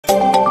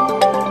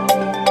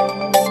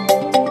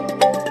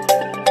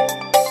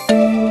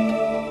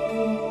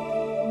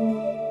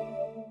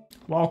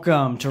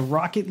Welcome to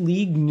Rocket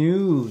League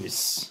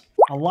News.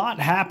 A lot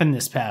happened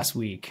this past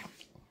week.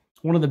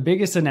 One of the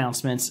biggest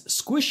announcements,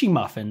 Squishy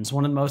Muffins,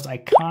 one of the most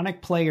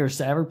iconic players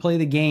to ever play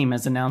the game,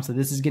 has announced that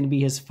this is going to be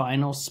his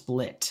final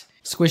split.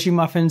 Squishy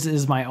Muffins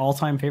is my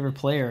all-time favorite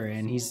player,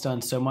 and he's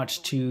done so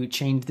much to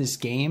change this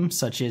game,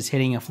 such as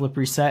hitting a flip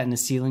reset and a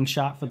ceiling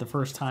shot for the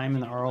first time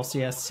in the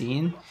RLCS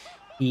scene.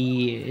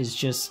 He is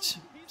just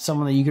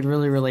someone that you could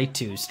really relate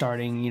to,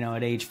 starting,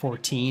 at age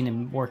 14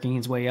 and working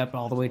his way up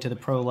all the way to the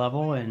pro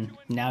level, and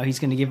now he's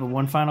going to give it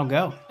one final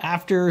go.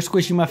 After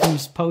Squishy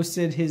Muffins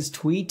posted his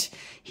tweet,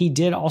 he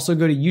did also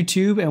go to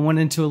YouTube and went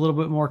into a little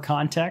bit more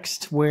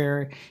context,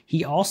 where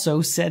he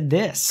also said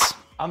this.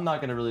 I'm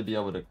not going to really be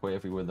able to quit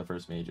if we win the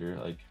first major.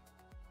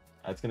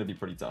 It's going to be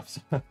pretty tough.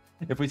 So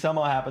if we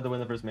somehow happen to win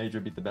the first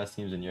major, beat the best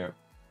teams in Europe,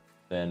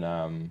 then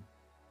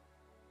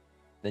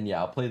yeah,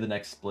 I'll play the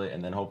next split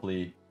and then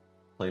hopefully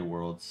play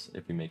Worlds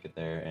if we make it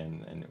there,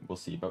 and we'll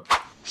see. But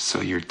so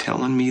you're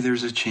telling me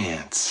there's a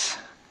chance?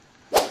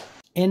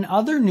 In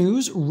other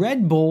news,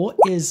 Red Bull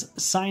is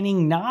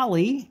signing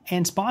Nolly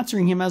and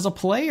sponsoring him as a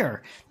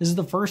player. This is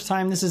the first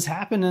time this has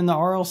happened in the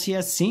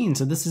RLCS scene,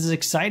 so this is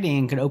exciting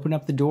and could open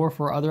up the door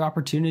for other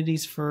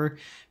opportunities for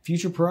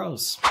future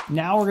pros.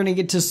 Now we're going to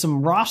get to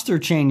some roster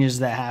changes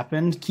that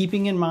happened,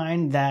 keeping in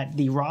mind that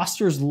the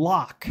rosters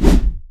lock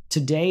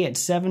today at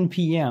 7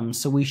 p.m.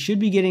 So we should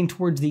be getting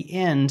towards the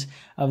end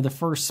of the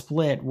first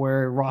split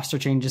where roster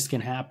changes can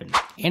happen.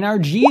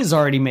 NRG is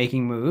already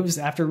making moves.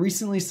 After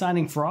recently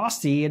signing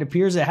Frosty, it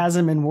appears it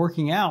hasn't been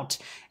working out,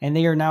 and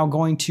they are now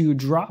going to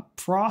drop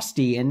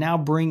Frosty and now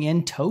bring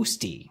in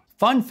Toasty.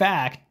 Fun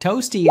fact,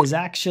 Toasty is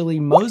actually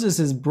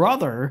Moses'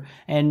 brother,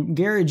 and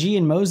Garrett G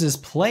and Moses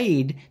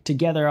played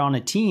together on a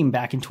team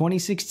back in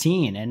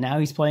 2016, and now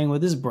he's playing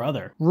with his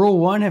brother. Rule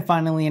 1 have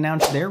finally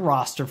announced their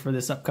roster for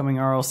this upcoming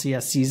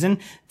RLCS season.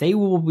 They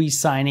will be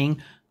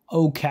signing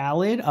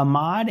Khalid,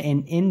 Ahmad,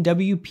 and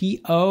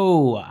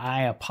NWPO.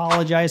 I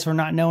apologize for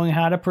not knowing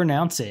how to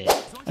pronounce it.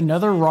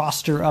 Another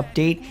roster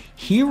update,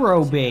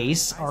 Hero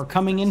Base are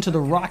coming into the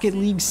Rocket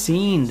League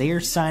scene. They are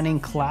signing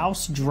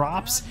Klaus,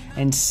 Drops,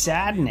 and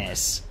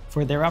Sadness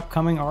for their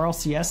upcoming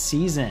RLCS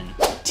season.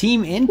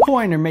 Team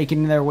Endpoint are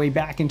making their way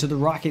back into the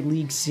Rocket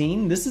League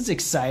scene. This is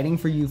exciting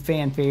for you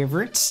fan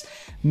favorites.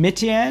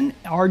 Mitian,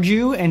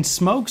 Arju, and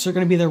Smokes are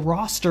going to be the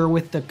roster,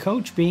 with the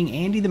coach being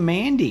Andy the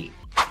Mandy.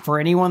 For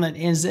anyone that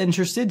is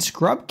interested,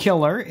 Scrub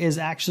Killer is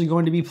actually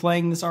going to be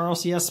playing this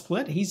RLCS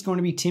split. He's going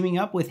to be teaming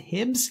up with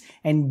Hibbs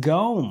and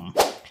Gome.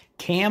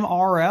 Cam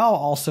RL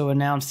also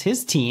announced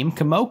his team,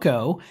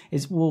 Kamoko,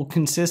 will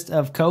consist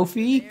of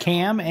Kofi,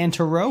 Cam, and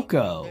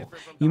Taroko.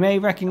 You may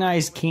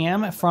recognize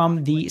Cam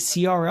from the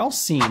CRL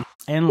scene.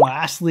 And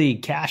lastly,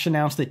 Cash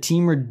announced that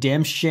Team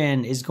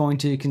Redemption is going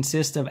to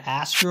consist of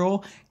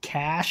Astral,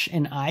 Cash,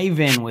 and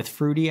Ivan, with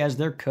Fruity as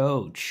their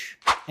coach.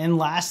 And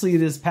lastly,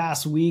 this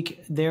past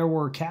week, there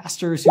were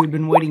casters who had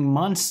been waiting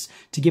months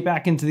to get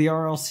back into the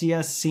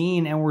RLCS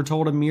scene and were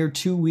told a mere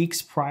 2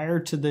 weeks prior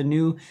to the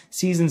new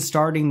season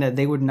starting that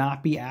they would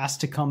not be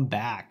asked to come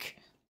back.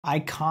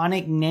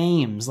 Iconic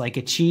names like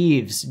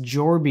Achieves,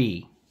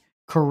 Jorby,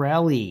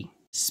 Corelli,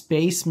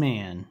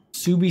 Spaceman,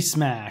 Subi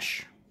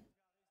Smash,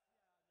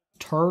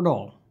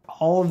 Turtle.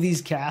 All of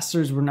these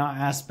casters were not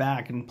asked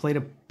back and played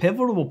a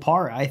pivotal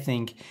part, I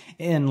think,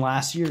 in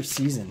last year's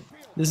season.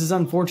 This is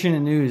unfortunate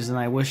news, and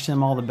I wish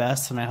them all the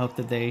best, and I hope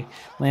that they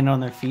land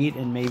on their feet,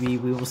 and maybe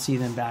we will see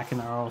them back in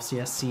the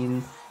RLCS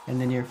scene in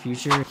the near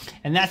future.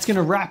 And that's going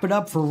to wrap it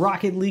up for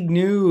Rocket League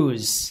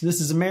News. This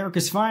is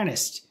America's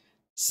Finest,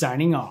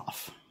 signing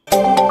off.